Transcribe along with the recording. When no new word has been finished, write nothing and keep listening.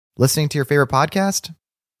Listening to your favorite podcast?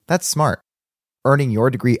 That's smart. Earning your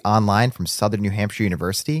degree online from Southern New Hampshire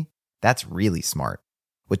University? That's really smart.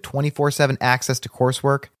 With 24/7 access to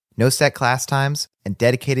coursework, no set class times, and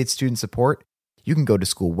dedicated student support, you can go to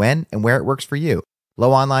school when and where it works for you.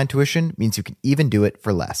 Low online tuition means you can even do it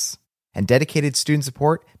for less. And dedicated student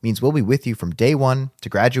support means we'll be with you from day one to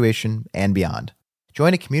graduation and beyond.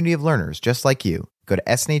 Join a community of learners just like you. Go to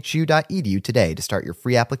snhu.edu today to start your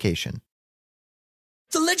free application.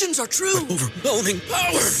 The legends are true. Overwhelming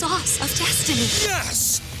power! The sauce of destiny.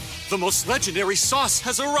 Yes! The most legendary sauce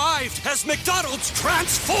has arrived as McDonald's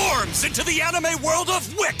transforms into the anime world of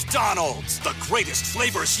WickDonald's. The greatest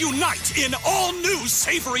flavors unite in all new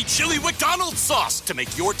savory chili McDonald's sauce to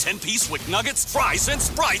make your 10-piece Wick Nuggets, fries, and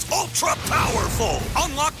Sprite ultra-powerful.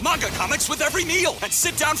 Unlock manga comics with every meal and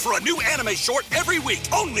sit down for a new anime short every week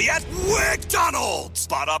only at WickDonald's.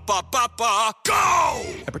 Ba-da-ba-ba-ba, go!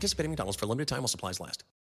 At participating McDonald's for a limited time while supplies last.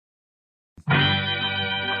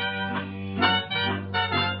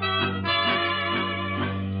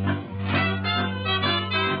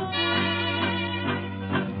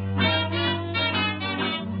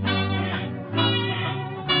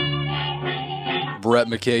 Brett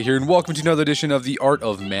McKay here, and welcome to another edition of the Art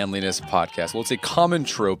of Manliness podcast. Well, it's a common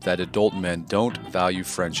trope that adult men don't value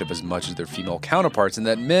friendship as much as their female counterparts, and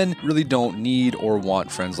that men really don't need or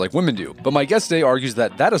want friends like women do. But my guest today argues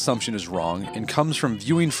that that assumption is wrong and comes from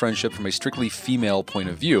viewing friendship from a strictly female point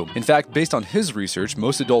of view. In fact, based on his research,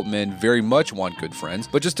 most adult men very much want good friends,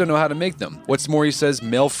 but just don't know how to make them. What's more, he says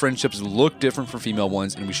male friendships look different from female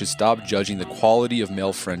ones, and we should stop judging the quality of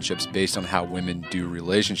male friendships based on how women do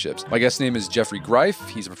relationships. My guest's name is Geoffrey Greif.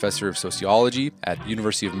 He's a professor of sociology at the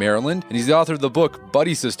University of Maryland, and he's the author of the book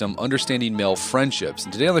Buddy System: Understanding Male Friendships.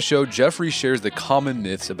 And today on the show, Geoffrey shares the common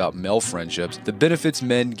myths about male friendships, the benefits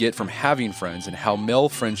men get from having friends, and how male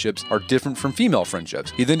friendships are different from female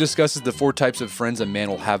friendships. He then discusses the 4 types of friends a man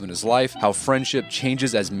will have in his life, how friendship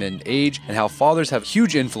changes as men age, and how fathers have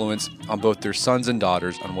huge influence on both their sons and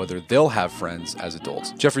daughters on whether they'll have friends as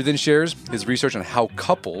adults. Geoffrey then shares his research on how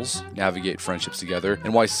couples navigate friendships together,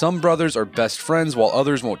 and why some brothers are best friends while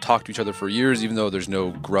others won't talk to each other for years, even though there's no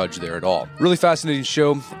grudge there at all. Really fascinating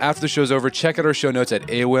show. After the show's over, check out our show notes at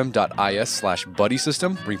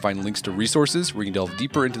aom.is/buddysystem, where you can find links to resources where you can delve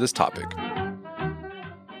deeper into this topic.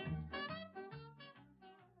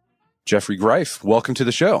 Geoffrey Greif, welcome to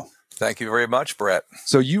the show. Thank you very much, Brett.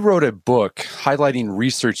 So you wrote a book highlighting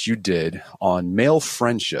research you did on male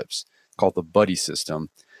friendships called the Buddy System.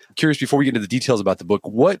 I'm curious, before we get into the details about the book,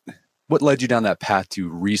 what led you down that path to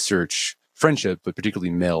research friendship, but particularly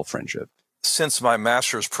male friendship? Since my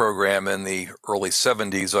master's program in the early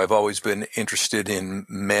 70s, I've always been interested in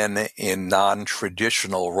men in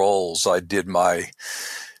non-traditional roles. I did my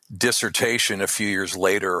dissertation a few years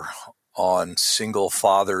later on single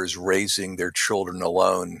fathers raising their children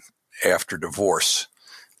alone after divorce.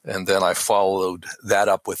 And then I followed that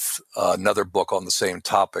up with another book on the same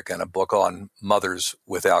topic and a book on mothers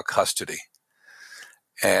without custody.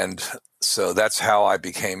 And so that's how I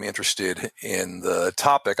became interested in the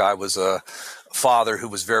topic. I was a father who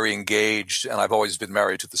was very engaged, and I've always been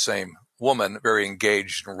married to the same woman, very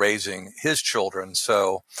engaged in raising his children.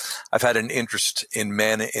 So I've had an interest in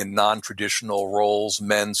men in non-traditional roles,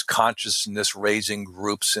 men's consciousness raising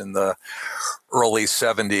groups in the early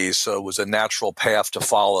 70s. So it was a natural path to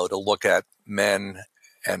follow, to look at men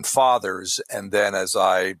and fathers. And then as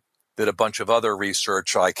I did a bunch of other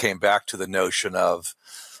research, I came back to the notion of,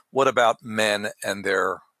 what about men and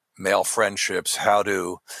their male friendships? How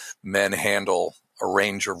do men handle a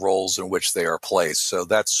range of roles in which they are placed? So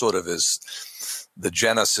that sort of is the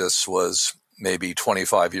genesis, was maybe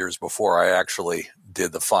 25 years before I actually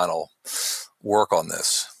did the final work on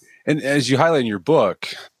this. And as you highlight in your book,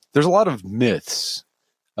 there's a lot of myths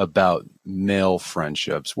about male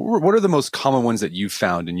friendships. What are the most common ones that you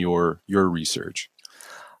found in your research?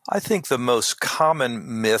 I think the most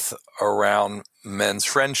common myth around men's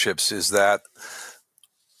friendships is that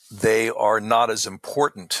they are not as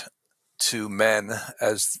important to men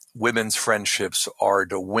as women's friendships are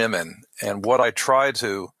to women. And what I try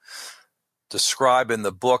to describe in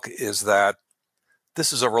the book is that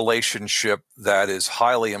this is a relationship that is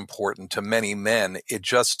highly important to many men. It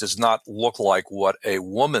just does not look like what a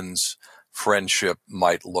woman's friendship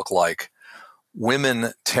might look like.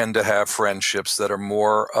 Women tend to have friendships that are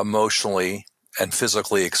more emotionally and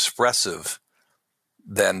physically expressive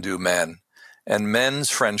than do men. And men's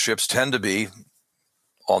friendships tend to be,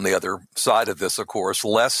 on the other side of this, of course,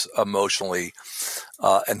 less emotionally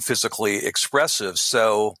and physically expressive.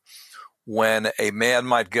 So when a man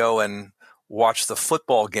might go and watch the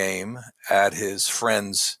football game at his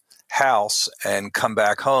friend's house and come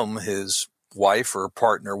back home, his wife or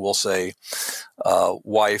partner will say,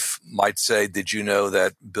 wife might say, did you know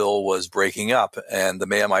that Bill was breaking up? And the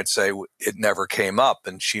man might say, it never came up.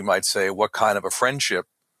 And she might say, what kind of a friendship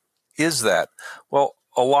is that? Well,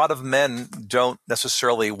 a lot of men don't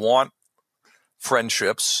necessarily want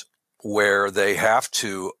friendships where they have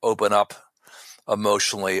to open up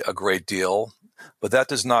emotionally a great deal, but that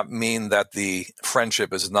does not mean that the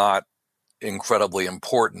friendship is not incredibly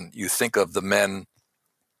important. You think of the men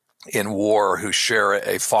in war who share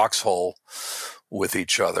a foxhole with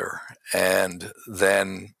each other, and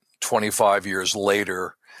then 25 years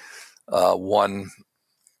later, one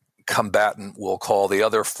combatant will call the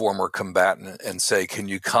other former combatant and say, can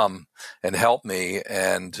you come and help me?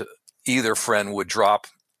 And either friend would drop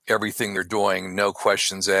everything they're doing, no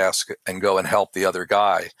questions asked, and go and help the other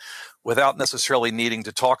guy without necessarily needing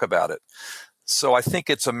to talk about it. So I think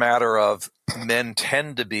it's a matter of men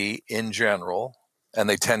tend to be, in general, and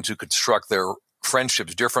they tend to construct their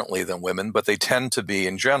friendships differently than women, but they tend to be,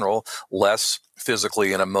 in general, less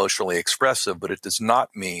physically and emotionally expressive. But it does not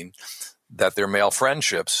mean that their male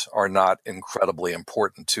friendships are not incredibly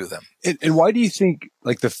important to them. And why do you think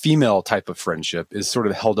like the female type of friendship is sort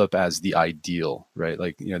of held up as the ideal, right?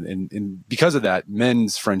 Like, you know, and because of that,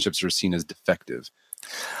 men's friendships are seen as defective.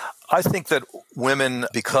 I think that women,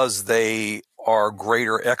 because they are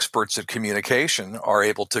greater experts at communication, are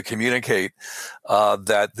able to communicate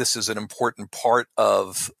that this is an important part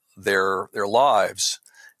of their lives.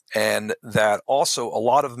 And that also a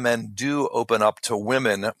lot of men do open up to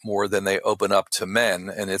women more than they open up to men.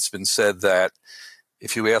 And it's been said that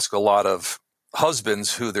if you ask a lot of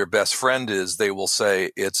husbands who their best friend is, they will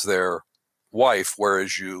say it's their wife.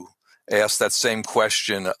 Whereas you ask that same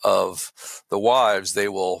question of the wives, they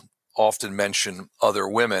will often mention other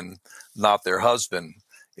women, not their husband,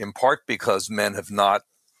 in part because men have not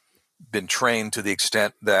been trained to the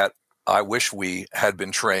extent that I wish we had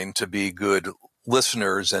been trained to be good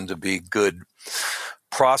listeners and to be good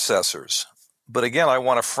processors. But again, I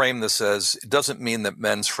want to frame this as it doesn't mean that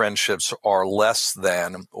men's friendships are less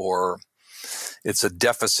than or it's a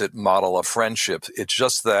deficit model of friendship. It's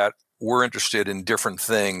just that we're interested in different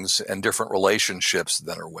things and different relationships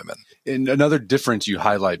than are women. And another difference you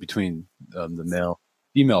highlight between the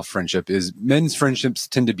male-female friendship is men's friendships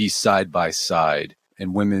tend to be side by side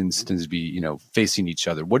and women's tend to be, you know, facing each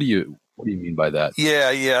other. What do you mean by that? Yeah.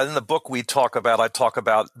 In the book I talk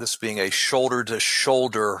about this being a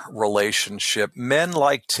shoulder-to-shoulder relationship. Men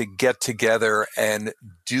like to get together and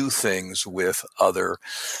do things with other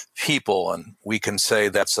people. And we can say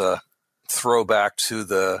that's a throwback to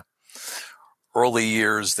the early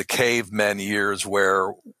years, the cavemen years,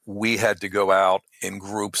 where we had to go out in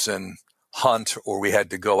groups and hunt, or we had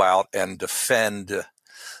to go out and defend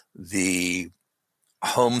the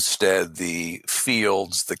homestead, the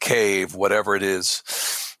fields, the cave, whatever it is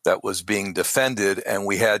that was being defended. And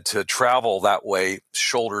we had to travel that way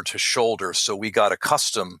shoulder to shoulder. So we got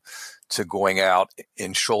accustomed to going out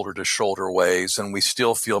in shoulder to shoulder ways, and we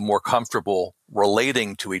still feel more comfortable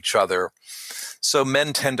relating to each other. So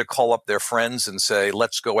men tend to call up their friends and say,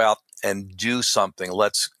 let's go out and do something.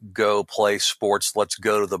 Let's go play sports. Let's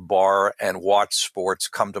go to the bar and watch sports.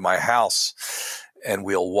 Come to my house and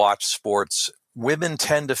we'll watch sports. Women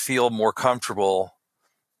tend to feel more comfortable,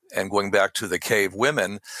 and going back to the cave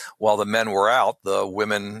women, while the men were out, the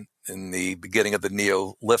women in the beginning of the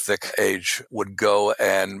Neolithic age would go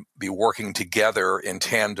and be working together in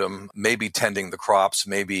tandem, maybe tending the crops,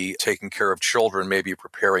 maybe taking care of children, maybe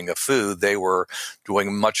preparing a food. They were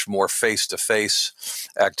doing much more face-to-face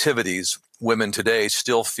activities. Women today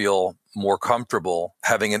still feel more comfortable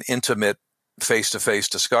having an intimate face-to-face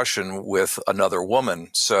discussion with another woman.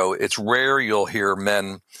 So it's rare you'll hear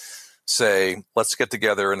men say, let's get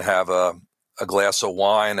together and have a glass of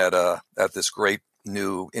wine at this great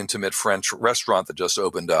new intimate French restaurant that just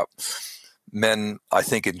opened up. Men, I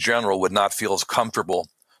think in general, would not feel as comfortable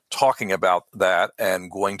talking about that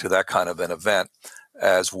and going to that kind of an event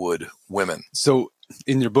as would women. So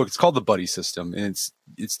in your book, it's called the buddy system, and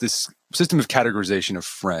it's this system of categorization of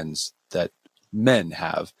friends that men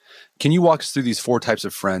have. Can you walk us through these 4 types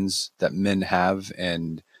of friends that men have,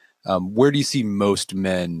 and where do you see most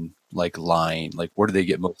men like lying? Like, where do they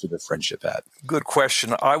get most of their friendship at? Good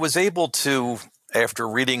question. I was able to, after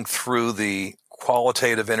reading through the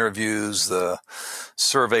qualitative interviews, the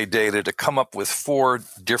survey data, to come up with 4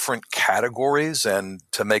 different categories, and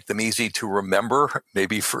to make them easy to remember,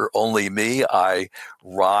 maybe for only me, I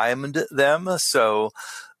rhymed them. So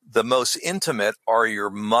the most intimate are your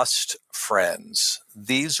must friends.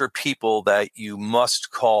 These are people that you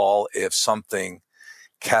must call if something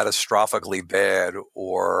catastrophically bad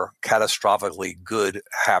or catastrophically good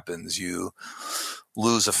happens, you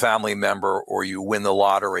lose a family member or you win the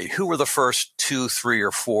lottery, who are the first 2, 3,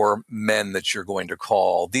 or 4 men that you're going to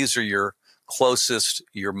call? These are your closest,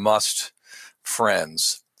 your must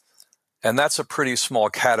friends. And that's a pretty small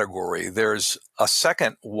category. There's a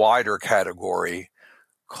second wider category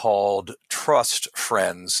called trust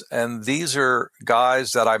friends. And these are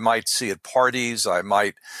guys that I might see at parties. I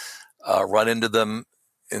might run into them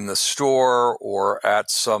in the store or at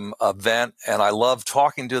some event, and I love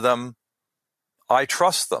talking to them. I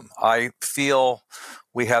trust them. I feel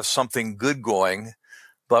we have something good going,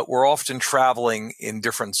 but we're often traveling in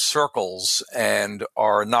different circles and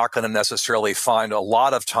are not going to necessarily find a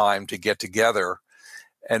lot of time to get together.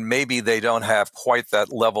 And maybe they don't have quite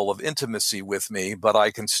that level of intimacy with me, but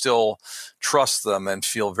I can still trust them and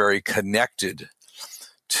feel very connected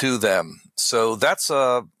to them. So that's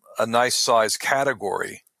a nice size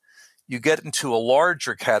category. You get into a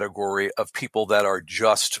larger category of people that are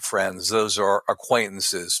just friends. Those are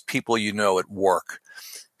acquaintances, people you know at work,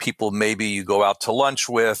 people maybe you go out to lunch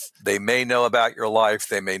with. They may know about your life.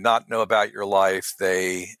 They may not know about your life.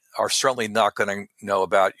 They are certainly not going to know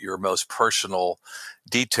about your most personal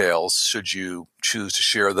details should you choose to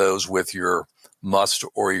share those with your must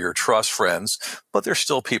or your trust friends. But they're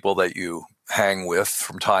still people that you hang with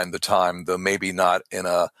from time to time, though maybe not in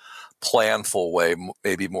a planful way,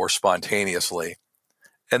 maybe more spontaneously.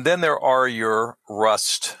 And then there are your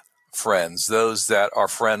rust friends, those that are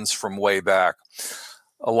friends from way back.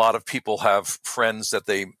 A lot of people have friends that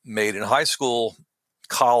they made in high school,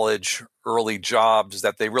 college, early jobs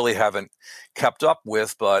that they really haven't kept up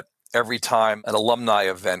with, but every time an alumni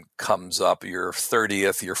event comes up, your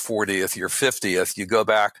 30th, your 40th, your 50th, you go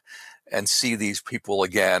back and see these people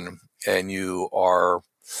again, and you are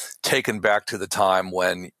taken back to the time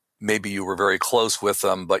when maybe you were very close with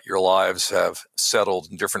them, but your lives have settled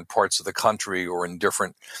in different parts of the country or in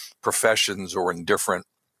different professions or in different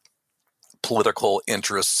political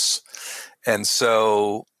interests. And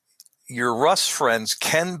so your rust friends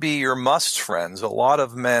can be your must friends. A lot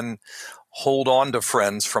of men hold on to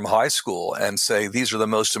friends from high school and say, these are the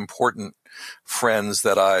most important friends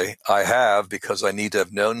that I have because I need to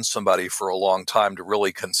have known somebody for a long time to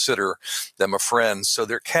really consider them a friend. So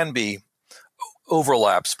there can be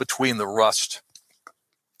overlaps between the rust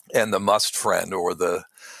and the must friend or the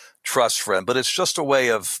trust friend, but it's just a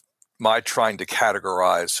way of my trying to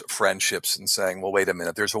categorize friendships and saying, well, wait a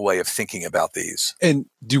minute, there's a way of thinking about these. And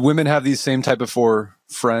do women have these same type of 4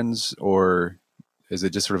 friends, or is it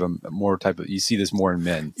just sort of a more type of, you see this more in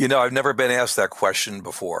men? You know, I've never been asked that question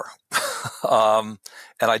before. And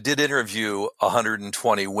I did interview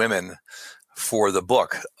 120 women for the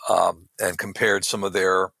book and compared some of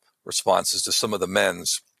their responses to some of the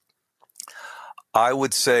men's. I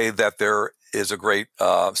would say that there is a great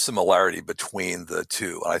similarity between the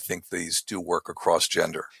two. I think these do work across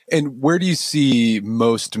gender. And where do you see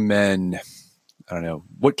most men, I don't know,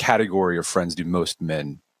 what category of friends do most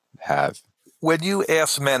men have? When you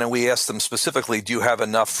ask men, and we ask them specifically, do you have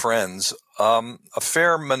enough friends? A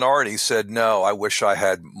fair minority said, no, I wish I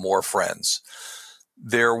had more friends.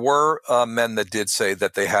 There were men that did say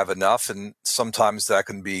that they have enough, and sometimes that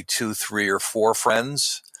can be 2, 3, or 4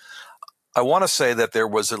 friends. I want to say that there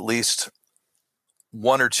was at least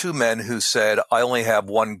 1 or 2 men who said, I only have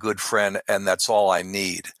one good friend and that's all I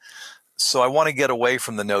need. So I want to get away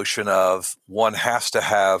from the notion of one has to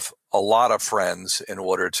have a lot of friends in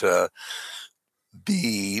order to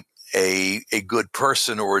be a good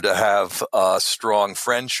person or to have strong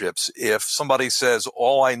friendships. If somebody says,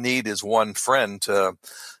 all I need is one friend to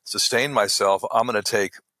sustain myself, I'm going to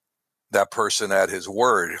take that person at his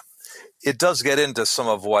word. It does get into some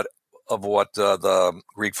of what the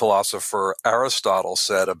Greek philosopher Aristotle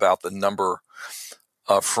said about the number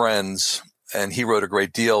of friends. And he wrote a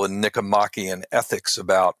great deal in Nicomachean Ethics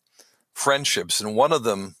about friendships. And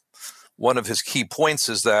one of his key points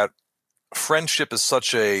is that friendship is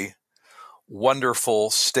such a wonderful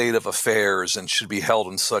state of affairs and should be held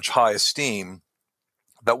in such high esteem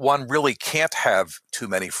that one really can't have too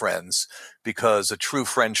many friends because a true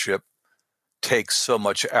friendship takes so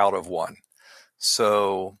much out of one.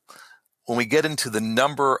 So when we get into the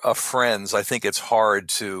number of friends, I think it's hard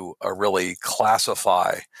to really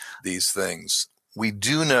classify these things. We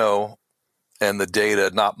do know, and the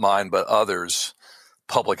data, not mine, but others,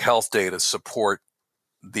 public health data support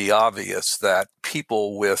the obvious that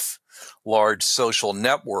people with large social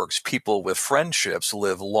networks, people with friendships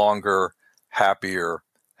live longer, happier,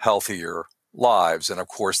 healthier lives. And of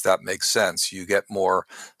course, that makes sense. You get more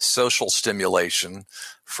social stimulation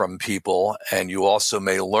from people, and you also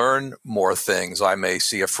may learn more things. I may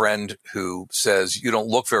see a friend who says, "You don't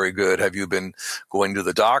look very good. Have you been going to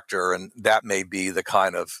the doctor?" And that may be the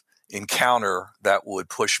kind of encounter that would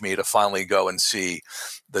push me to finally go and see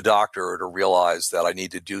the doctor, or to realize that I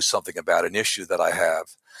need to do something about an issue that I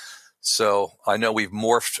have. So I know we've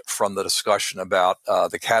morphed from the discussion about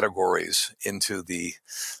the categories into the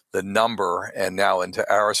number and now into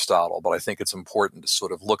Aristotle, but I think it's important to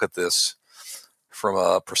sort of look at this from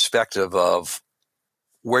a perspective of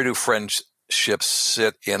where do friendships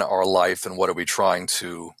sit in our life, and what are we trying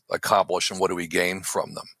to accomplish, and what do we gain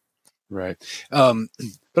from them? Right.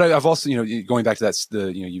 But I've also, going back to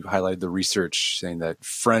that, you highlighted the research saying that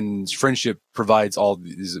friendship provides all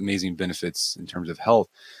these amazing benefits in terms of health.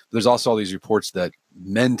 But there's also all these reports that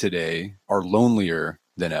men today are lonelier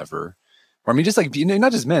than ever. Or I mean, just like,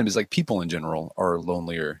 not just men, but it's like people in general are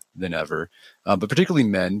lonelier than ever. But particularly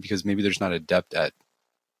men, because maybe they're just not adept at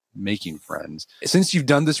making friends. Since you've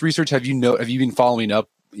done this research, have you been following up,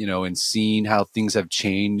 and seeing how things have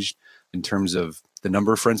changed in terms of the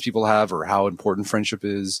number of friends people have, or how important friendship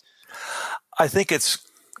is? I think it's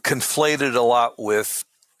conflated a lot with,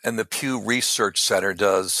 and the Pew Research Center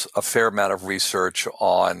does a fair amount of research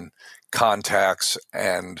on contacts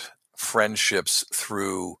and friendships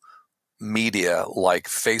through media like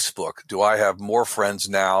Facebook. Do I have more friends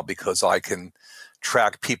now because I can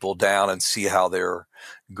track people down and see how they're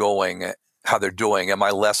going, how they're doing? Am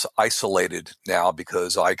I less isolated now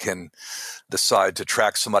because I can decide to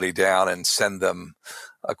track somebody down and send them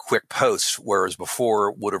a quick post, whereas before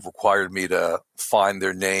it would have required me to find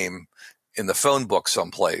their name in the phone book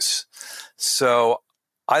someplace? So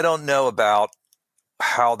I don't know about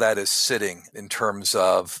how that is sitting in terms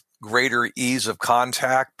of greater ease of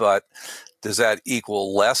contact, but does that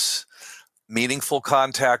equal less meaningful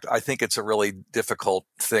contact? I think it's a really difficult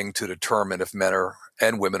thing to determine if men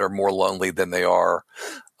and women are more lonely than they are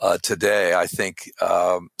today. I think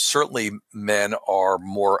certainly men are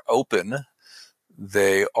more open.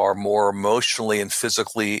 They are more emotionally and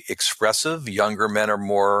physically expressive. Younger men are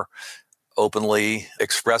more openly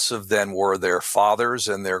expressive than were their fathers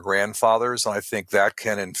and their grandfathers. And I think that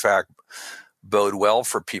can, in fact, bode well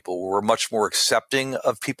for people. We're much more accepting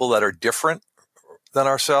of people that are different than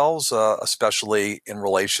ourselves, especially in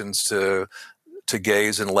relations to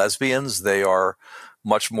gays and lesbians. They are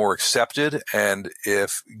much more accepted. And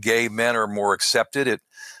if gay men are more accepted, it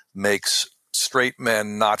makes straight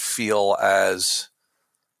men not feel as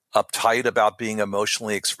uptight about being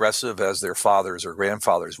emotionally expressive as their fathers or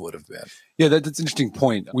grandfathers would have been. Yeah, that's an interesting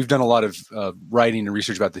point. We've done a lot of writing and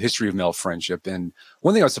research about the history of male friendship. And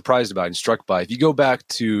one thing I was surprised about and struck by, if you go back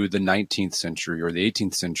to the 19th century or the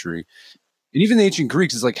 18th century, and even the ancient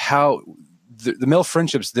Greeks, is like how the male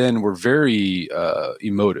friendships then were very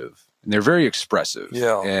emotive, and they're very expressive.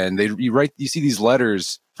 Yeah. And you see these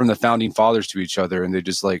letters from the founding fathers to each other, and they're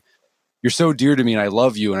just like, "You're so dear to me, and I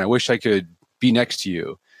love you, and I wish I could be next to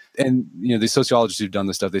you." And, the sociologists who've done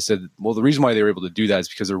this stuff, they said, well, the reason why they were able to do that is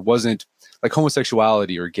because there wasn't, like,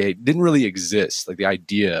 homosexuality or gay didn't really exist. Like, the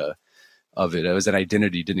idea of it as an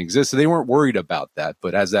identity didn't exist. So they weren't worried about that.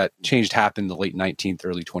 But as that change happened in the late 19th,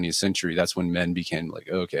 early 20th century, that's when men became like,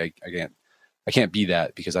 okay, I can't be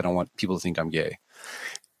that because I don't want people to think I'm gay.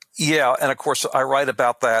 Yeah, and of course, I write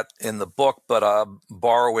about that in the book, but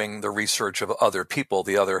borrowing the research of other people,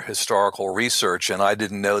 the other historical research, and I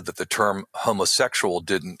didn't know that the term homosexual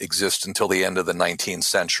didn't exist until the end of the 19th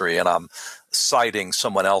century, and I'm citing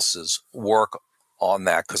someone else's work on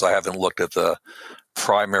that because I haven't looked at the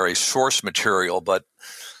primary source material, but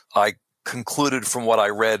I concluded from what I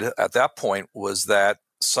read at that point was that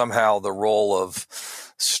somehow the role of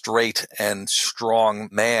straight and strong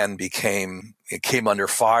man came under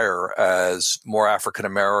fire as more African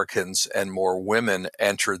Americans and more women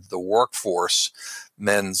entered the workforce.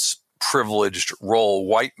 Men's privileged role,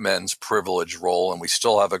 white men's privileged role, and we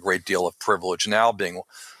still have a great deal of privilege now being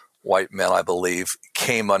white men, I believe,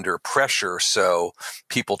 came under pressure. So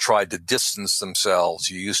people tried to distance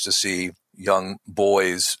themselves. You used to see young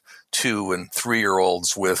boys, 2- and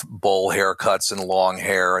 3-year-olds with bowl haircuts and long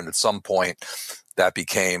hair. And at some point that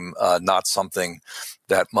became not something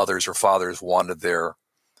that mothers or fathers wanted their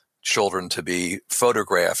children to be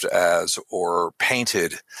photographed as or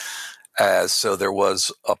painted as. So there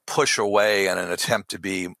was a push away and an attempt to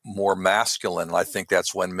be more masculine. And I think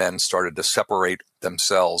that's when men started to separate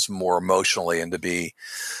themselves more emotionally and to be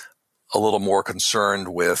a little more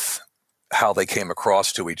concerned with how they came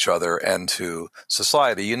across to each other and to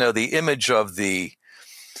society. The image of the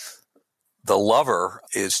lover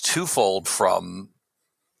is twofold from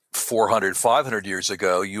 400, 500 years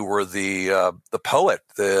ago, you were the poet,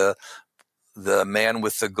 the man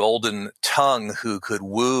with the golden tongue who could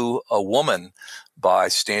woo a woman by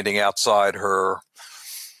standing outside her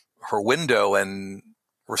window and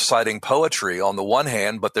reciting poetry on the one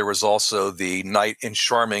hand, but there was also the knight in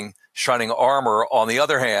shining armor on the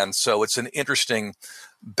other hand. So it's an interesting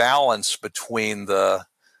balance between the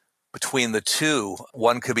two.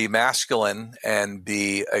 One could be masculine and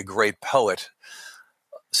be a great poet,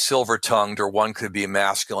 silver-tongued, or one could be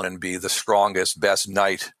masculine and be the strongest, best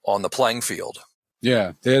knight on the playing field.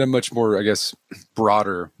 Yeah, they had a much more, I guess,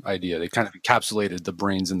 broader idea. They kind of encapsulated the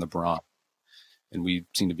brains in the brawn, and we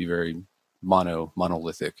seem to be very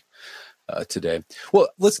monolithic today. Well,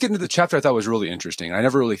 let's get into the chapter I thought was really interesting. I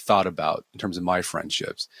never really thought about in terms of my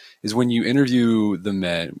friendships, is when you interview the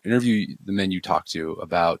men you talk to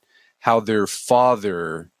about how their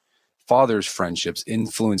father's friendships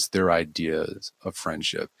influenced their ideas of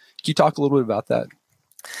friendship. Can you talk a little bit about that?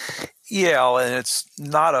 Yeah, and it's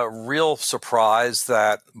not a real surprise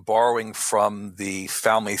that, borrowing from the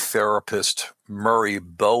family therapist Murray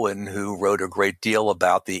Bowen, who wrote a great deal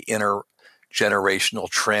about the intergenerational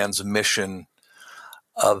transmission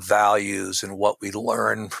of values and what we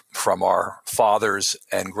learn from our fathers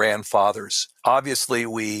and grandfathers. Obviously,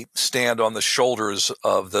 we stand on the shoulders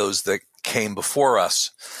of those that came before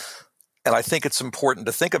us. And I think it's important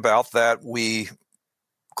to think about that we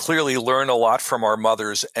clearly learn a lot from our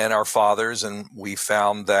mothers and our fathers, and we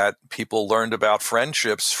found that people learned about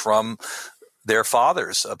friendships from their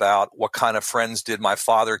fathers, about what kind of friends did my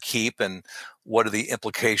father keep and what are the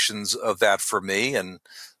implications of that for me. And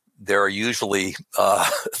there are usually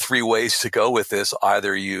three ways to go with this.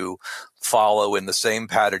 Either you follow in the same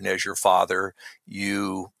pattern as your father,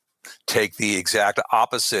 you take the exact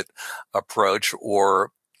opposite approach,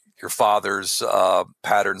 or your father's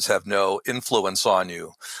patterns have no influence on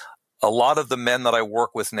you. A lot of the men that I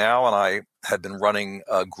work with now, and I have been running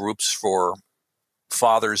groups for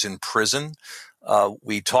fathers in prison,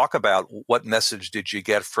 we talk about what message did you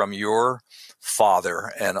get from your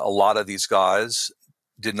father? And a lot of these guys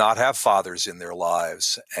did not have fathers in their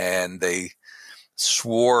lives, and they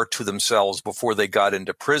swore to themselves before they got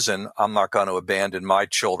into prison, I'm not going to abandon my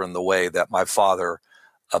children the way that my father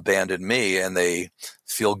abandoned me. And they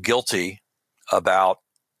feel guilty about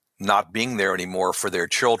not being there anymore for their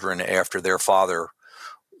children after their father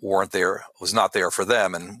was not there for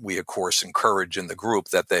them. And we, of course, encourage in the group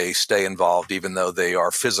that they stay involved. Even though they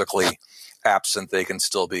are physically absent, they can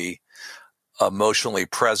still be emotionally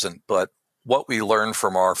present. But what we learn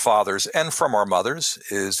from our fathers and from our mothers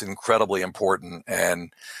is incredibly important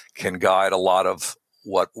and can guide a lot of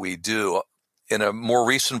what we do. In a more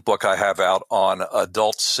recent book I have out on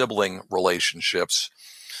adult sibling relationships,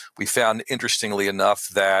 we found, interestingly enough,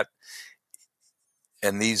 that,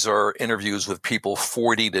 and these are interviews with people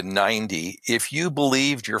 40 to 90, if you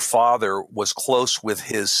believed your father was close with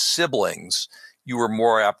his siblings, you were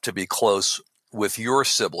more apt to be close with your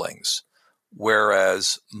siblings.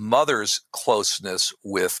 Whereas mother's closeness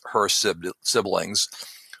with her siblings,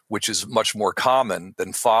 which is much more common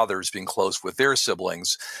than fathers being close with their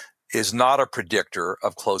siblings, is not a predictor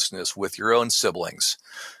of closeness with your own siblings.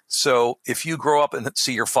 So if you grow up and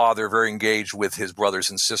see your father very engaged with his brothers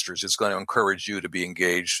and sisters, it's going to encourage you to be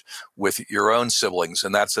engaged with your own siblings.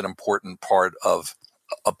 And that's an important part of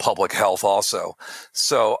public health also.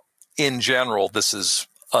 So in general, this is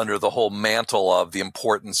under the whole mantle of the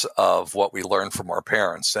importance of what we learn from our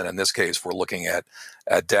parents. And in this case, we're looking at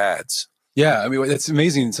dads. Yeah, I mean, it's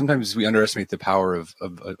amazing. Sometimes we underestimate the power of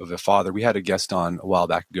a father. We had a guest on a while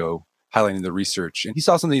back ago highlighting the research, and he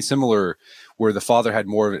saw something similar where the father had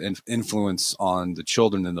more of an influence on the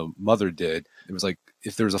children than the mother did. It was like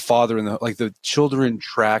if there was a father in the children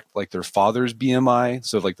tracked like their father's BMI.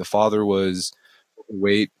 So if like the father was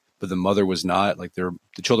overweight, but the mother was not, like the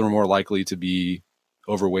children were more likely to be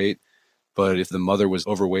overweight. But if the mother was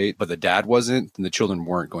overweight, but the dad wasn't, then the children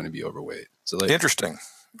weren't going to be overweight. So like, interesting.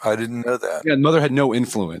 I didn't know that. Yeah, the mother had no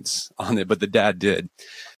influence on it, but the dad did.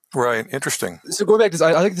 Right. Interesting. So going back to this,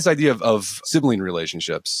 I like this idea of sibling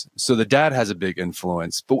relationships. So the dad has a big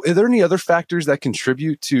influence, but are there any other factors that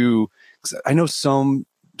contribute to, 'cause I know some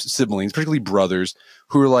siblings, particularly brothers,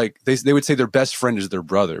 who are like, they would say their best friend is their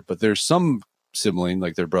brother, but there's some sibling,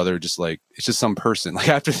 like their brother, just like, it's just some person. Like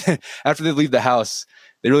after they leave the house,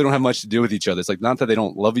 they really don't have much to do with each other. It's like, not that they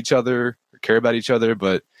don't love each other or care about each other,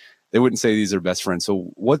 but they wouldn't say these are best friends.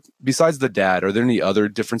 So what, besides the dad, are there any other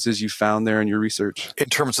differences you found there in your research? In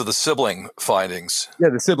terms of the sibling findings? Yeah,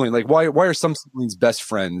 the sibling. Like why are some siblings best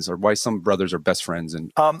friends, or why some brothers are best friends?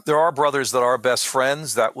 And there are brothers that are best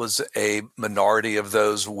friends. That was a minority of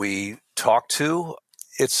those we talked to.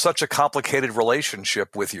 it's such a complicated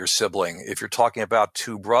relationship with your sibling. If you're talking about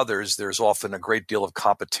two brothers, there's often a great deal of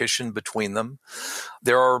competition between them.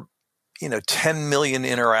 There are 10 million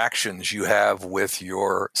interactions you have with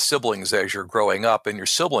your siblings as you're growing up, and your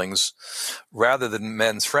siblings, rather than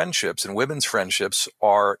men's friendships and women's friendships,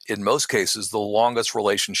 are in most cases the longest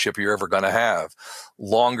relationship you're ever going to have,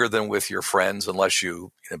 longer than with your friends, unless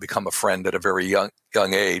you become a friend at a very young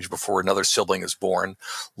age before another sibling is born,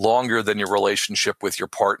 longer than your relationship with your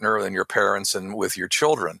partner and your parents and with your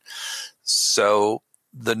children. So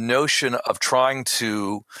the notion of trying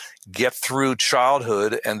to get through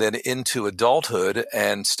childhood and then into adulthood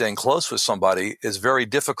and staying close with somebody is very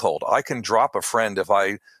difficult. I can drop a friend if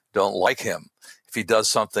I don't like him, if he does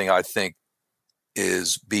something I think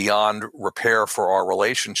is beyond repair for our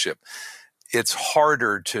relationship. It's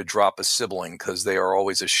harder to drop a sibling because they are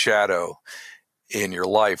always a shadow in your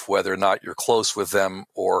life, whether or not you're close with them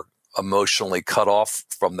or emotionally cut off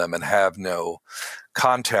from them and have no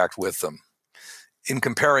contact with them. In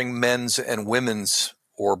comparing men's and women's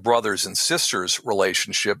or brothers and sisters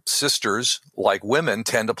relationship, sisters, like women,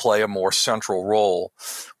 tend to play a more central role,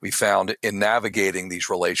 we found, in navigating these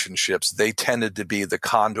relationships. They tended to be the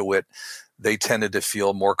conduit. They tended to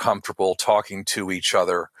feel more comfortable talking to each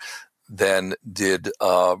other than did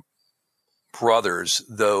brothers,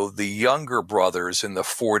 though the younger brothers in the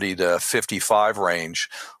 40 to 55 range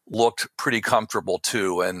looked pretty comfortable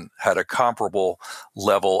too and had a comparable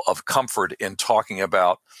level of comfort in talking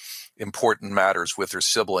about important matters with their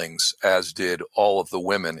siblings, as did all of the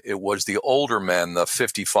women. It was the older men, the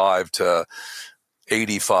 55 to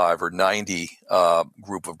 85 or 90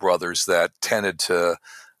 group of brothers, that tended to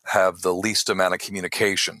have the least amount of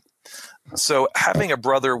communication. So having a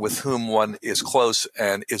brother with whom one is close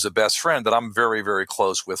and is a best friend, that I'm very, very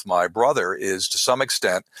close with my brother, is to some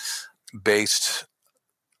extent based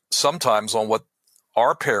sometimes on what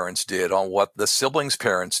our parents did, on what the siblings'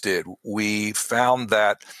 parents did. We found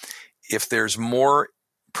that if there's more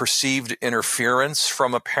perceived interference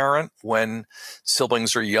from a parent when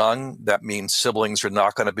siblings are young, that means siblings are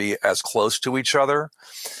not going to be as close to each other.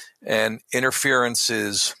 And interference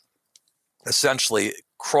is essentially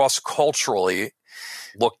cross-culturally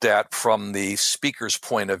looked at from the speaker's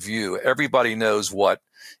point of view. Everybody knows what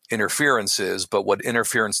interference is, but what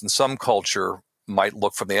interference in some culture might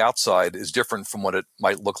look from the outside is different from what it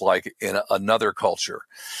might look like in another culture.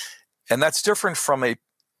 And that's different from a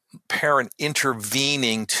parent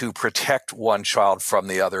intervening to protect one child from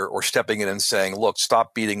the other, or stepping in and saying, look,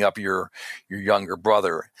 stop beating up your younger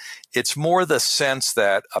brother. It's more the sense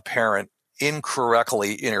that a parent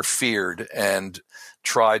incorrectly interfered and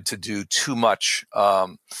tried to do too much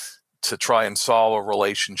to try and solve a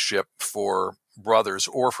relationship for brothers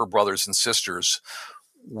or for brothers and sisters,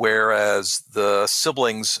 whereas the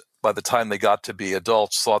siblings, by the time they got to be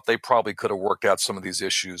adults, thought they probably could have worked out some of these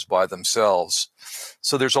issues by themselves.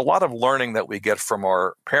 So there's a lot of learning that we get from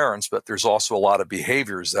our parents, but there's also a lot of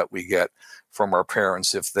behaviors that we get from our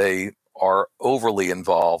parents if they are overly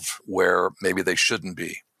involved where maybe they shouldn't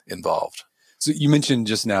be involved. So you mentioned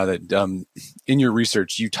just now that in your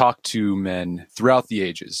research, you talk to men throughout the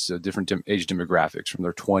ages, so different age demographics from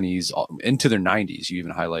their 20s into their 90s, you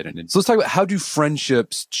even highlighted it. So let's talk about, how do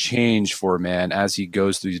friendships change for a man as he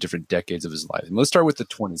goes through these different decades of his life? And let's start with the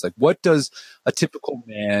 20s. Like, what does a typical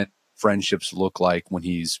man friendships look like when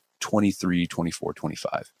he's 23, 24,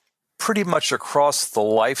 25? Pretty much across the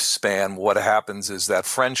lifespan, what happens is that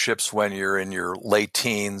friendships when you're in your late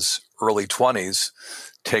teens, early 20s,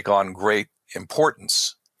 take on great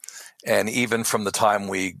importance. And even from the time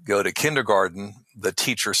we go to kindergarten, the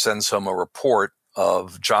teacher sends home a report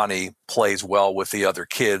of Johnny plays well with the other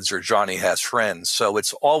kids or Johnny has friends. So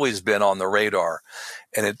it's always been on the radar,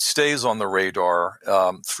 and it stays on the radar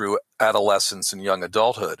through adolescence and young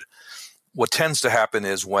adulthood. What tends to happen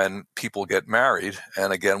is when people get married,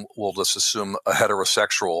 and again, we'll just assume a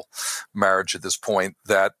heterosexual marriage at this point,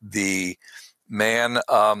 that the man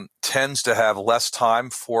tends to have less time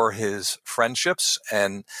for his friendships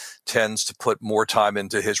and tends to put more time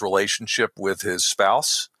into his relationship with his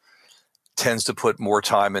spouse, tends to put more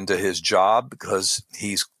time into his job because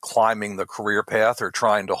he's climbing the career path or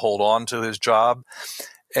trying to hold on to his job,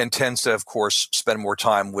 and tends to, of course, spend more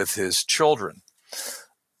time with his children.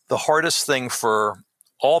 The hardest thing for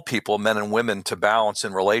all people, men and women, to balance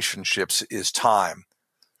in relationships is time.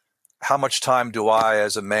 How much time do I,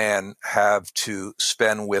 as a man, have to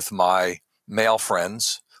spend with my male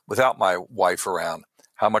friends without my wife around?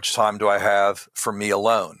 How much time do I have for me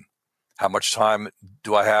alone? How much time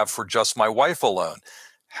do I have for just my wife alone?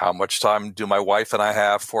 How much time do my wife and I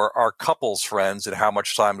have for our couple's friends? And how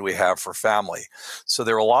much time do we have for family? So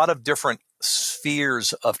there are a lot of different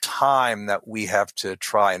spheres of time that we have to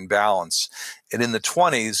try and balance. And in the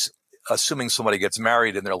 20s, assuming somebody gets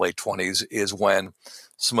married in their late 20s, is when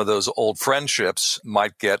some of those old friendships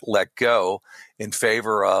might get let go in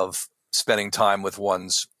favor of spending time with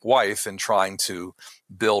one's wife and trying to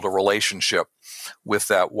build a relationship with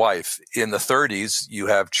that wife. In the 30s, you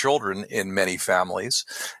have children in many families.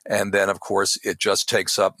 And then, of course, it just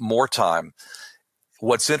takes up more time.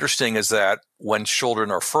 What's interesting is that when children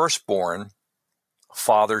are first born,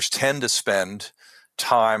 fathers tend to spend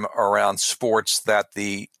time around sports that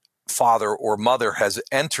the father or mother has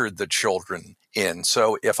entered the children in.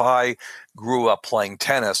 So if I grew up playing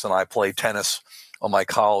tennis and I played tennis on my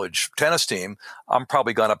college tennis team, I'm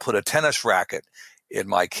probably going to put a tennis racket in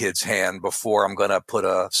my kid's hand before I'm going to put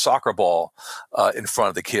a soccer ball in front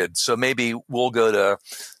of the kid. So maybe we'll go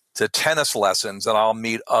to tennis lessons and I'll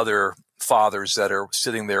meet other fathers that are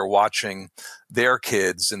sitting there watching their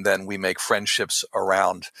kids, and then we make friendships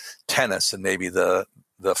around tennis, and maybe the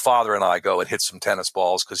father and I go and hit some tennis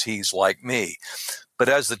balls because he's like me. But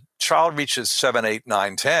as the child reaches 7, 8,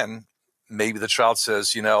 9, 10, maybe the child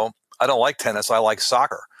says, I don't like tennis, I like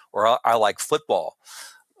soccer, or I like football.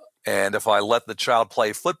 And if I let the child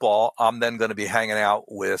play football, I'm then going to be hanging out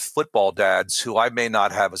with football dads who I may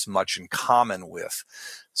not have as much in common with.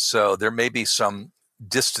 So there may be some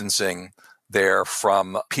distancing there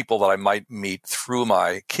from people that I might meet through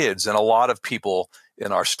my kids. And a lot of people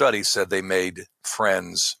in our study said they made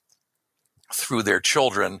friends through their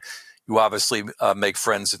children. You obviously make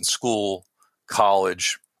friends in school,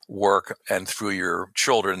 college, work, and through your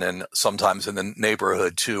children, and sometimes in the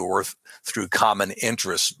neighborhood too, or through common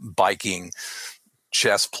interests, biking,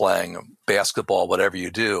 chess playing, basketball, whatever you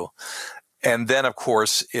do. And then, of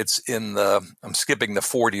course, it's I'm skipping the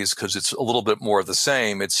 40s because it's a little bit more of the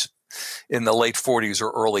same. It's in the late 40s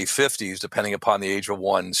or early 50s, depending upon the age of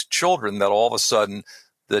one's children, that all of a sudden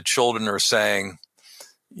the children are saying,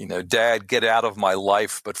 Dad, get out of my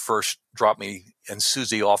life, but first drop me and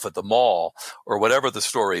Susie off at the mall, or whatever the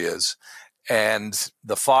story is. And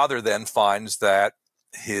the father then finds that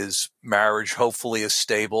his marriage hopefully is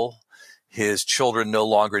stable. His children no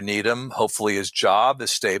longer need him. Hopefully his job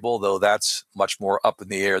is stable, though that's much more up in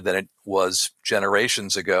the air than it was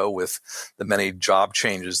generations ago with the many job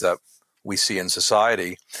changes that we see in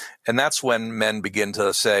society. And that's when men begin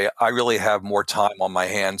to say, I really have more time on my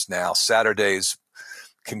hands now. Saturdays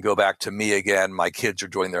can go back to me again. My kids are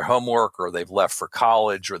doing their homework, or they've left for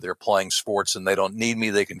college, or they're playing sports and they don't need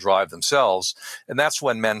me. They can drive themselves. And that's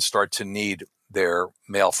when men start to need their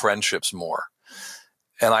male friendships more.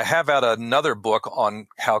 And I have out another book on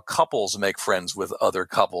how couples make friends with other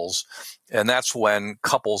couples. And that's when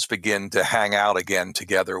couples begin to hang out again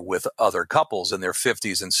together with other couples in their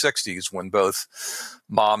 50s and 60s, when both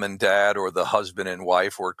mom and dad, or the husband and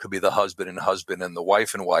wife, or it could be the husband and the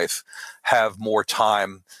wife and wife, have more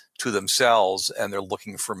time to themselves and they're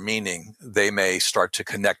looking for meaning. They may start to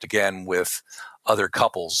connect again with other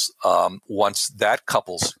couples once that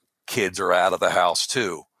couple's kids are out of the house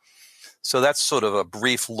too. So that's sort of a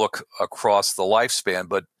brief look across the lifespan,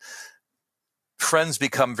 but friends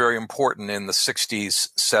become very important in the 60s,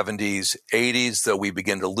 70s, 80s, though we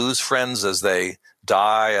begin to lose friends as they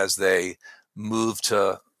die, as they move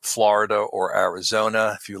to Florida or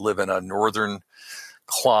Arizona. If you live in a northern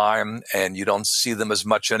clime and you don't see them as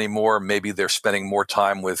much anymore, maybe they're spending more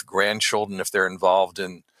time with grandchildren if they're involved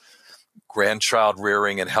in grandchild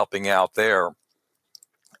rearing and helping out there.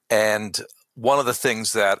 And one of the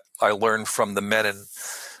things that I learned from the Men and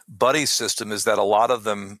Buddy system is that a lot of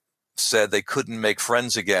them said they couldn't make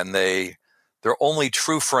friends again. Their only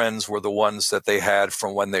true friends were the ones that they had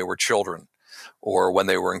from when they were children or when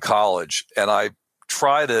they were in college. And I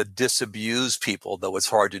try to disabuse people, though it's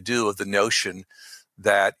hard to do, of the notion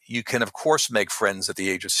that you can, of course, make friends at the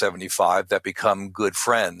age of 75 that become good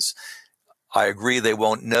friends. I agree they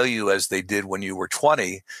won't know you as they did when you were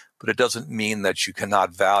 20, but it doesn't mean that you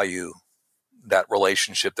cannot value that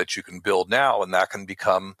relationship that you can build now, and that can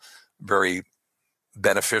become very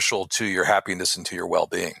beneficial to your happiness and to your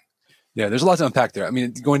well-being. Yeah, there's a lot to unpack there. I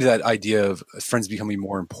mean, going to that idea of friends becoming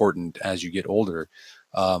more important as you get older,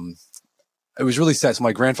 it was really sad. So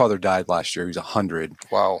my grandfather died last year. He was 100.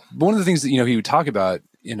 Wow. But one of the things that, he would talk about,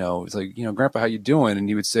 it's like, Grandpa, how you doing? And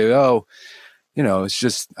he would say, oh, it's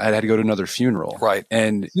just, I had to go to another funeral. Right.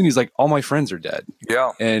 And he's like, all my friends are dead.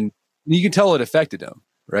 Yeah. And you can tell it affected him.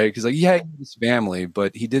 Right. Because he had his family,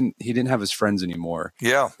 but he didn't have his friends anymore.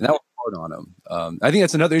 Yeah. And that was hard on him. I think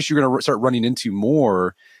that's another issue you're going to start running into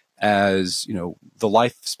more as, the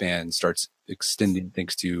lifespan starts extending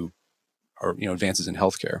thanks to our, advances in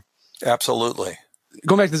healthcare. Absolutely.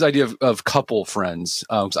 going back to this idea of couple friends,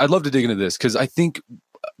 'cause I'd love to dig into this because I think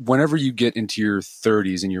whenever you get into your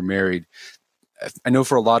 30s and you're married, I know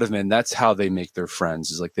for a lot of men, that's how they make their friends.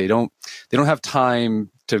 Is like they don't have time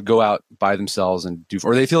to go out by themselves and do,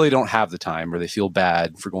 or they feel they don't have the time, or they feel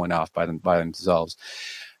bad for going off by themselves.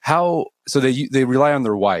 So they rely on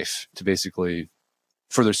their wife to basically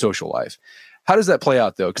for their social life. How does that play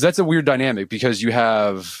out though? Because that's a weird dynamic because you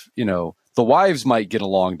have, the wives might get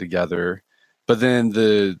along together, but then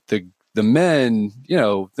the men,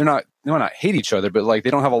 they might not hate each other, but like they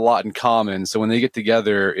don't have a lot in common. So when they get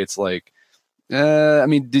together, it's like,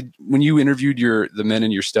 when you interviewed the men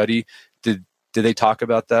in your study, did they talk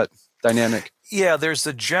about that dynamic? Yeah, there's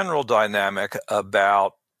the general dynamic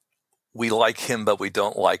about we like him, but we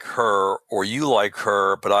don't like her, or you like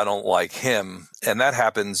her, but I don't like him. And that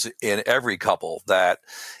happens in every couple. That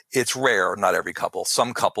it's rare, not every couple.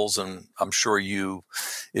 Some couples, and I'm sure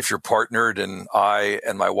if you're partnered, and I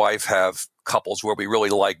and my wife have couples where we really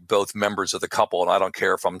like both members of the couple, and I don't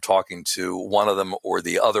care if I'm talking to one of them or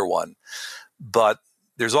the other one. But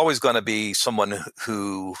there's always going to be someone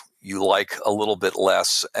who you like a little bit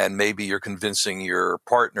less, and maybe you're convincing your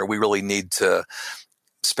partner, we really need to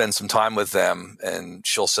spend some time with them, and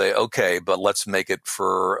she'll say, okay, but let's make it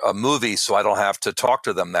for a movie so I don't have to talk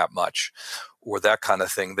to them that much, or that kind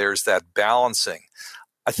of thing. There's that balancing.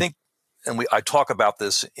 I think, and I talk about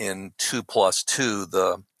this in 2+2,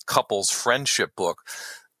 the couples friendship book.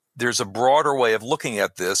 There's a broader way of looking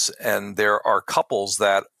at this, and there are couples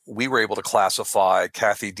that we were able to classify,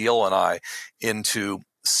 Kathy Deal and I, into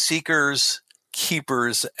seekers,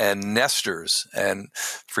 keepers, and nesters. And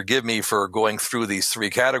forgive me for going through these three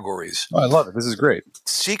categories. Oh, I love it. This is great.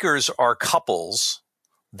 Seekers are couples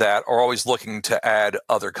that are always looking to add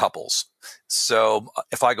other couples. So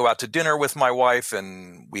if I go out to dinner with my wife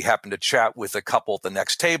and we happen to chat with a couple at the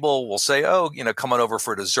next table, we'll say, come on over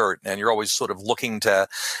for dessert. And you're always sort of looking to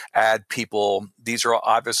add people. These are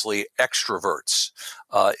obviously extroverts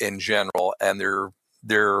in general, and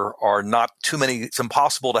there are not too many. It's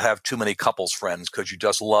impossible to have too many couples friends because you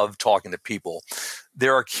just love talking to people.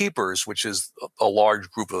 There are keepers, which is a large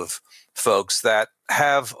group of folks that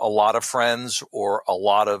have a lot of friends or a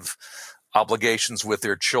lot of obligations with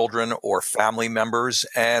their children or family members,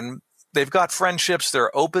 and they've got friendships.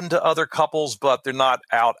 They're open to other couples, but they're not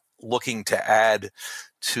out looking to add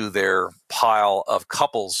to their pile of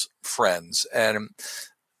couples friends. And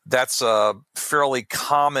that's a fairly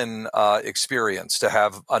common experience, to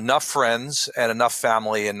have enough friends and enough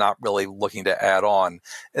family and not really looking to add on.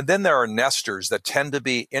 And then there are nesters that tend to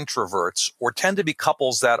be introverts, or tend to be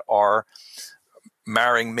couples that are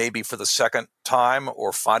marrying maybe for the second time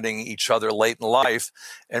or finding each other late in life,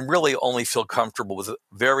 and really only feel comfortable with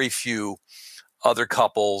very few other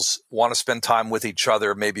couples, want to spend time with each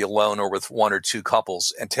other, maybe alone or with one or two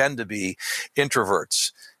couples, and tend to be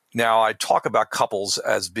introverts. Now, I talk about couples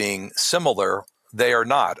as being similar. They are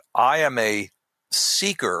not. I am a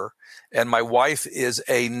seeker, and my wife is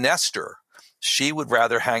a nester. She would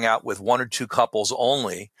rather hang out with one or two couples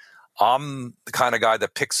only. I'm the kind of guy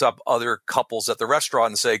that picks up other couples at the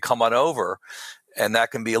restaurant and say, come on over. And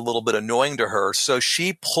that can be a little bit annoying to her. So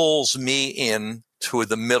she pulls me in to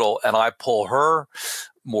the middle, and I pull her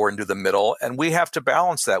more into the middle. And we have to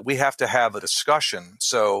balance that. We have to have a discussion.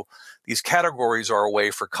 So these categories are a way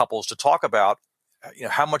for couples to talk about,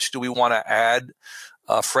 how much do we want to add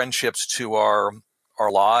friendships to our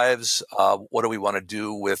lives? What do we want to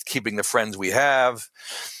do with keeping the friends we have?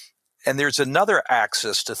 And there's another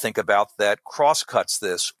axis to think about that crosscuts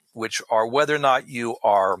this, which are whether or not you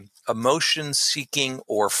are emotion-seeking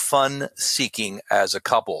or fun-seeking as a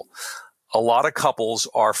couple. A lot of couples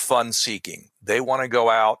are fun-seeking. They want to go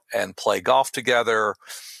out and play golf together,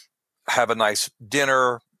 have a nice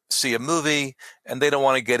dinner, see a movie, and they don't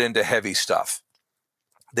want to get into heavy stuff.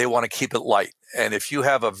 They want to keep it light. And if you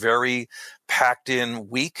have a very packed in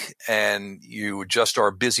week and you just are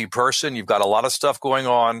a busy person, you've got a lot of stuff going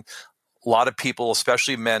on, a lot of people,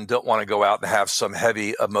 especially men, don't want to go out and have some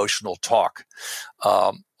heavy emotional talk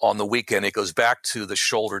on the weekend. It goes back to the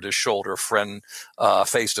shoulder-to-shoulder friend,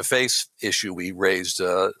 face-to-face issue we raised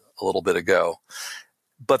a little bit ago.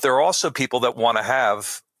 But there are also people that want to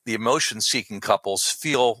have the emotion-seeking couples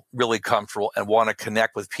feel really comfortable and want to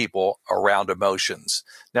connect with people around emotions.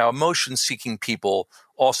 Now, emotion-seeking people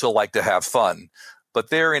also like to have fun,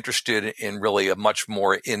 but they're interested in really a much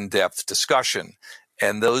more in-depth discussion.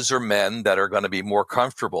 And those are men that are going to be more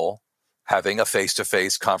comfortable having a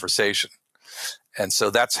face-to-face conversation. And so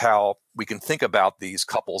that's how we can think about these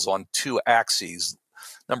couples on two axes.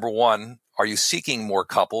 Number one, Are you seeking more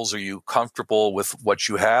couples? Are you comfortable with what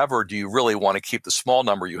you have, or do you really want to keep the small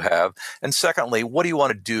number you have? And secondly, what do you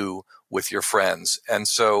want to do with your friends? And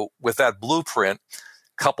so with that blueprint,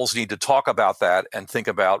 couples need to talk about that and think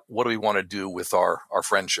about, what do we want to do with our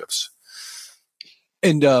friendships?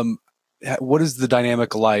 And what is the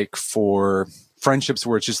dynamic like for friendships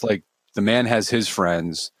where it's just like the man has his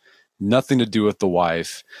friends, nothing to do with the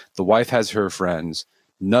wife has her friends,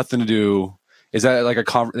 nothing to do? Is that like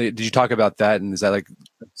did you talk about that? And is that like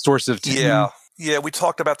a source of tension? Yeah, we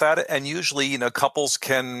talked about that. And usually, couples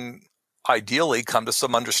can ideally come to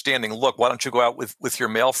some understanding. Look, why don't you go out with your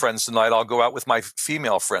male friends tonight? I'll go out with my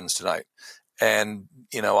female friends tonight. And,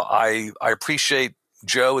 I appreciate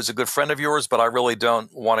Joe is a good friend of yours, but I really don't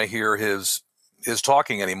want to hear his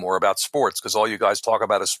talking anymore about sports, because all you guys talk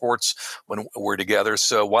about is sports when we're together.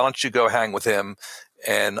 So why don't you go hang with him,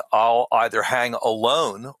 and I'll either hang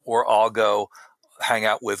alone or I'll go hang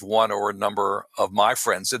out with one or a number of my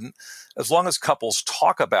friends. And as long as couples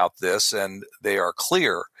talk about this and they are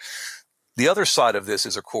clear, the other side of this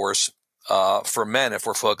is, of course, for men, if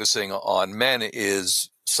we're focusing on men, is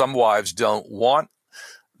some wives don't want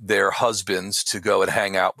their husbands to go and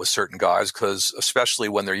hang out with certain guys, because especially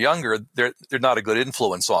when they're younger, they're not a good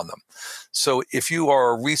influence on them. So if you are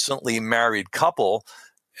a recently married couple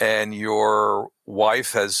and your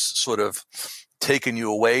wife has sort of taken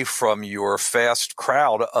you away from your fast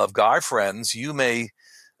crowd of guy friends, you may,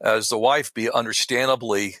 as the wife, be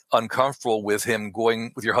understandably uncomfortable with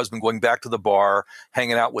your husband going back to the bar,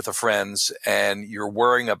 hanging out with the friends, and you're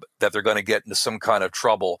worrying that they're going to get into some kind of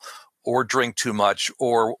trouble or drink too much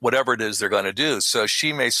or whatever it is they're going to do. So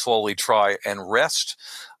she may slowly try and wrest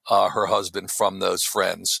her husband from those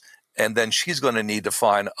friends. And then she's going to need to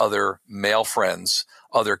find other male friends,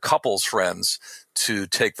 other couples friends, to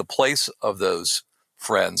take the place of those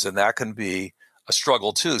friends. And that can be a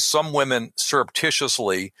struggle too. Some women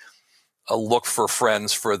surreptitiously look for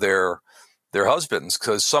friends for their husbands,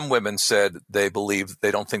 because some women said they believe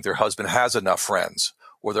they don't think their husband has enough friends,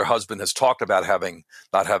 or their husband has talked about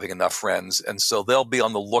not having enough friends. And so they'll be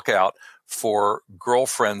on the lookout for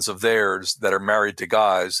girlfriends of theirs that are married to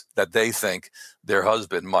guys that they think their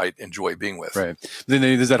husband might enjoy being with. Right. Then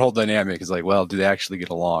there's that whole dynamic. It's like, well, do they actually get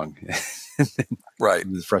along? Right.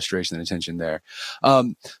 The frustration and tension there.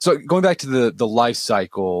 So going back to the life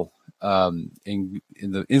cycle, in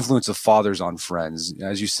the influence of fathers on friends,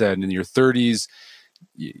 as you said, in your 30s,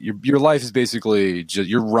 your life is basically just,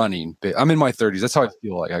 you're running. I'm in my 30s. That's how I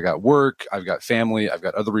feel like. I got work, I've got family, I've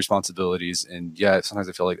got other responsibilities. And yeah, sometimes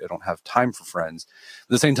I feel like I don't have time for friends. At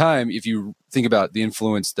the same time, if you think about the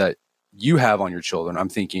influence that you have on your children, I'm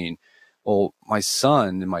thinking, well, my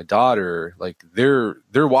son and my daughter, like they're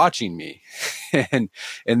watching me. and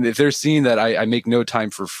if they're seeing that I make no time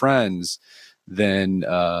for friends, then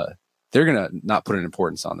they're going to not put an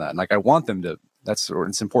importance on that. And like, I want them to,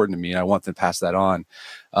 it's important to me, and I want them to pass that on.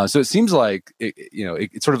 So it seems like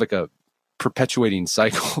it's sort of like a perpetuating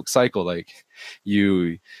cycle. Like you're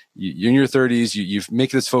in your 30s, you make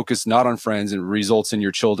this focus not on friends, and it results in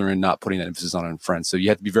your children not putting that emphasis on friends. So you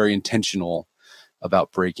have to be very intentional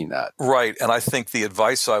about breaking that. Right. And I think the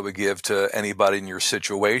advice I would give to anybody in your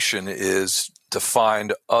situation is to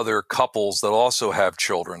find other couples that also have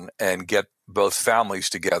children and get both families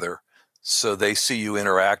together, so they see you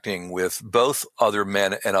interacting with both other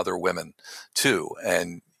men and other women too.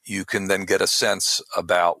 And you can then get a sense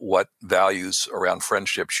about what values around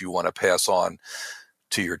friendships you want to pass on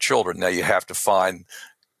to your children. Now you have to find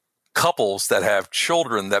couples that have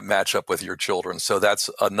children that match up with your children. So that's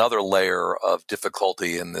another layer of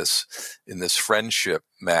difficulty in this friendship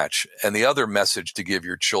match. And the other message to give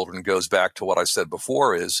your children goes back to what I said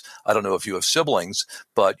before is, I don't know if you have siblings,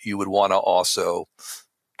 but you would want to also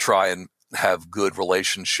try and have good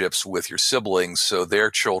relationships with your siblings, so their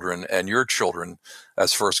children and your children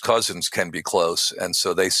as first cousins can be close. And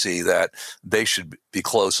so they see that they should be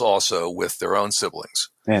close also with their own siblings.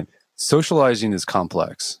 Man, socializing is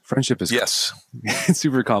complex. Friendship is it's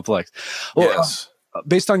super complex. Well, yes.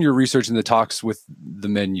 Based on your research and the talks with the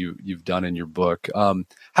men you've done in your book,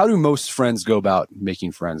 how do most friends go about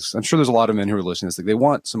making friends? I'm sure there's a lot of men who are listening to this, like they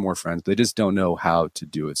want some more friends, but they just don't know how to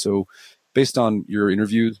do it. So based on your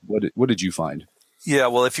interviews, what did you find? Yeah,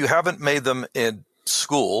 well, if you haven't made them in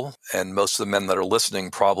school, and most of the men that are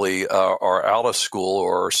listening probably are out of school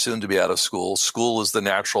or soon to be out of school, school is the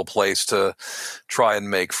natural place to try and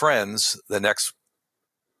make friends. The next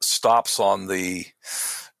stops on the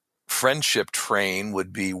friendship train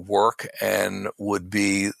would be work and would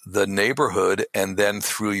be the neighborhood, and then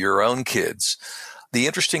through your own kids. The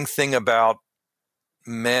interesting thing about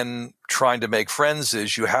men trying to make friends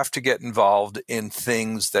is you have to get involved in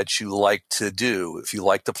things that you like to do. If you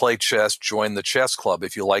like to play chess, join the chess club.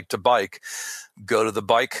 If you like to bike, go to the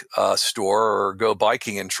bike store or go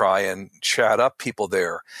biking and try and chat up people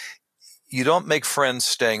there. You don't make friends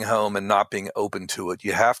staying home and not being open to it.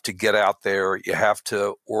 You have to get out there. You have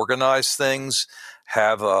to organize things,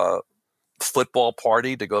 have a football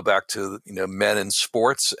party, to go back to men in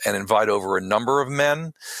sports, and invite over a number of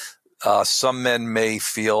men. Some men may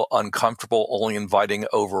feel uncomfortable only inviting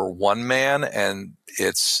over one man, and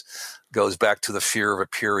it goes back to the fear of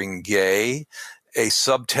appearing gay. A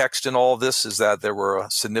subtext in all of this is that there were a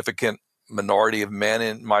significant minority of men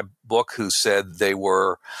in my book who said they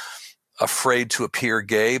were afraid to appear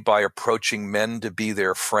gay by approaching men to be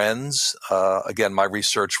their friends. Again, my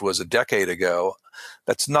research was a decade ago.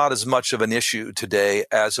 That's not as much of an issue today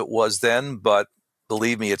as it was then, but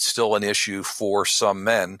believe me, it's still an issue for some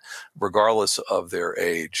men, regardless of their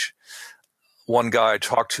age. One guy I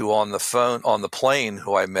talked to on the plane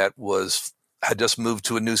who I met had just moved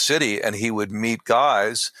to a new city, and he would meet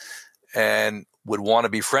guys and would want to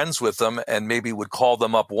be friends with them and maybe would call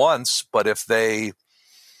them up once, but if they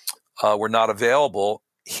were not available,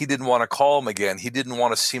 he didn't want to call them again. He didn't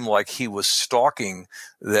want to seem like he was stalking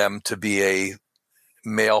them to be a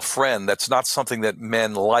male friend. That's not something that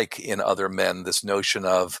men like in other men, this notion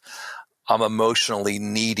of I'm emotionally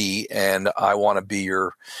needy and I want to be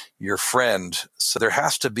your friend. So there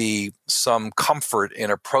has to be some comfort in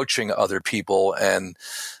approaching other people and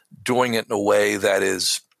doing it in a way that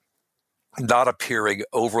is not appearing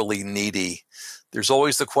overly needy. There's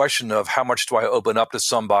always the question of how much do I open up to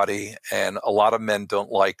somebody, and a lot of men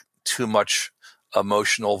don't like too much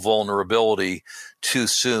emotional vulnerability too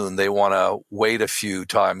soon. They want to wait a few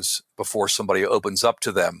times before somebody opens up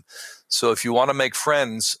to them. So if you want to make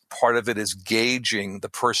friends, part of it is gauging the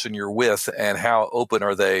person you're with and how open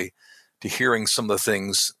are they to hearing some of the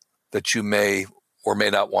things that you may or may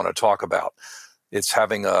not want to talk about. It's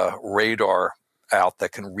having a radar out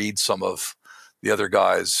that can read some of the other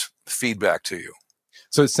guy's feedback to you.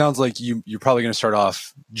 So it sounds like you're probably going to start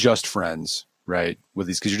off just friends, right, with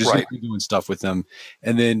these, because you're just doing stuff with them.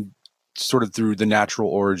 And then sort of through the natural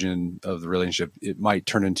origin of the relationship, it might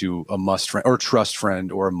turn into a must friend or trust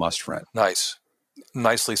friend or a must friend. Nice.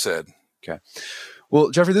 Nicely said. Okay. Well,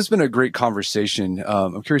 Geoffrey, this has been a great conversation.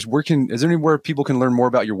 I'm curious, is there anywhere people can learn more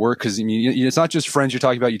about your work? Because I mean, it's not just friends you're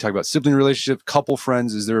talking about. You talk about sibling relationship, couple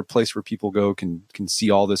friends. Is there a place where people can see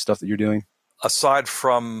all this stuff that you're doing? Aside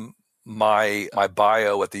from my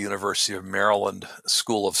bio at the University of Maryland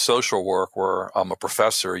School of Social Work, where I'm a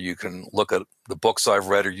professor, you can look at the books I've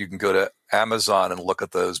read, or you can go to Amazon and look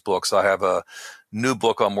at those books. I have a new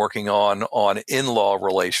book I'm working on in-law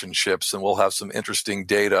relationships, and we'll have some interesting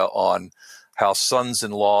data on how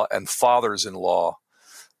sons-in-law and fathers-in-law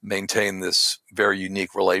maintain this very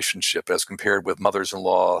unique relationship as compared with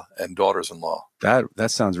mothers-in-law and daughters-in-law.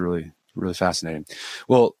 That sounds really fascinating.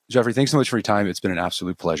 Well, Geoffrey, thanks so much for your time. It's been an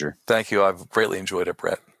absolute pleasure. Thank you. I've greatly enjoyed it,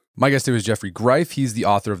 Brett. My guest today was Geoffrey Greif. He's the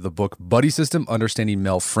author of the book Buddy System, Understanding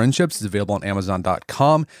Male Friendships. It's available on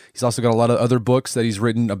Amazon.com. He's also got a lot of other books that he's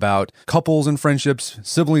written about couples and friendships,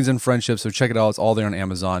 siblings and friendships. So check it out. It's all there on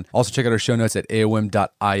Amazon. Also check out our show notes at aom.is/buddy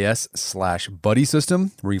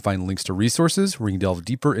system, where you can find links to resources where you can delve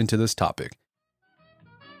deeper into this topic.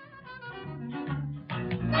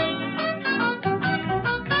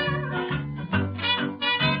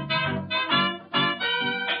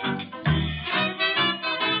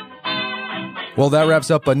 Well, that wraps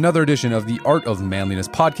up another edition of the Art of Manliness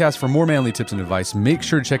podcast. For more manly tips and advice, make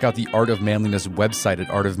sure to check out the Art of Manliness website at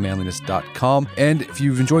artofmanliness.com. And if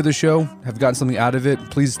you've enjoyed the show, have gotten something out of it,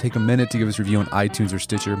 please take a minute to give us a review on iTunes or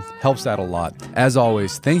Stitcher. Helps out a lot. As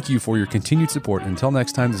always, thank you for your continued support. Until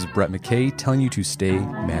next time, this is Brett McKay telling you to stay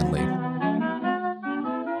manly.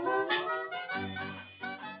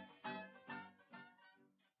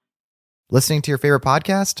 Listening to your favorite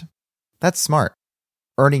podcast? That's smart.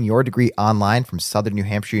 Earning your degree online from Southern New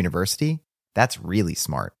Hampshire University? That's really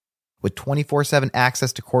smart. With 24/7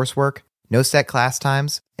 access to coursework, no set class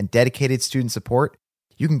times, and dedicated student support,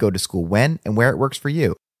 you can go to school when and where it works for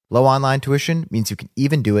you. Low online tuition means you can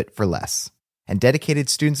even do it for less. And dedicated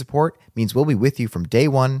student support means we'll be with you from day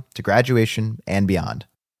one to graduation and beyond.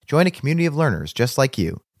 Join a community of learners just like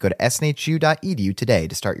you. Go to snhu.edu today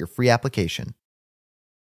to start your free application.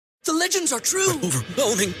 The legends are true.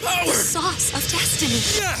 Overwhelming power! The sauce of destiny.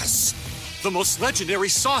 Yes! The most legendary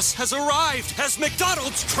sauce has arrived as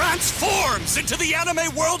McDonald's transforms into the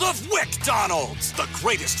anime world of WickDonald's. The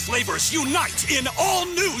greatest flavors unite in all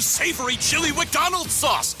new savory chili McDonald's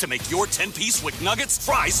sauce to make your 10-piece Wick Nuggets,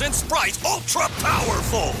 fries, and Sprite ultra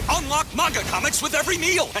powerful. Unlock manga comics with every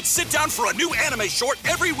meal and sit down for a new anime short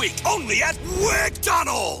every week only at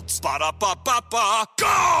WickDonald's. Ba-da-ba-ba-ba,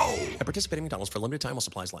 go! At participating McDonald's for a limited time while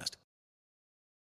supplies last.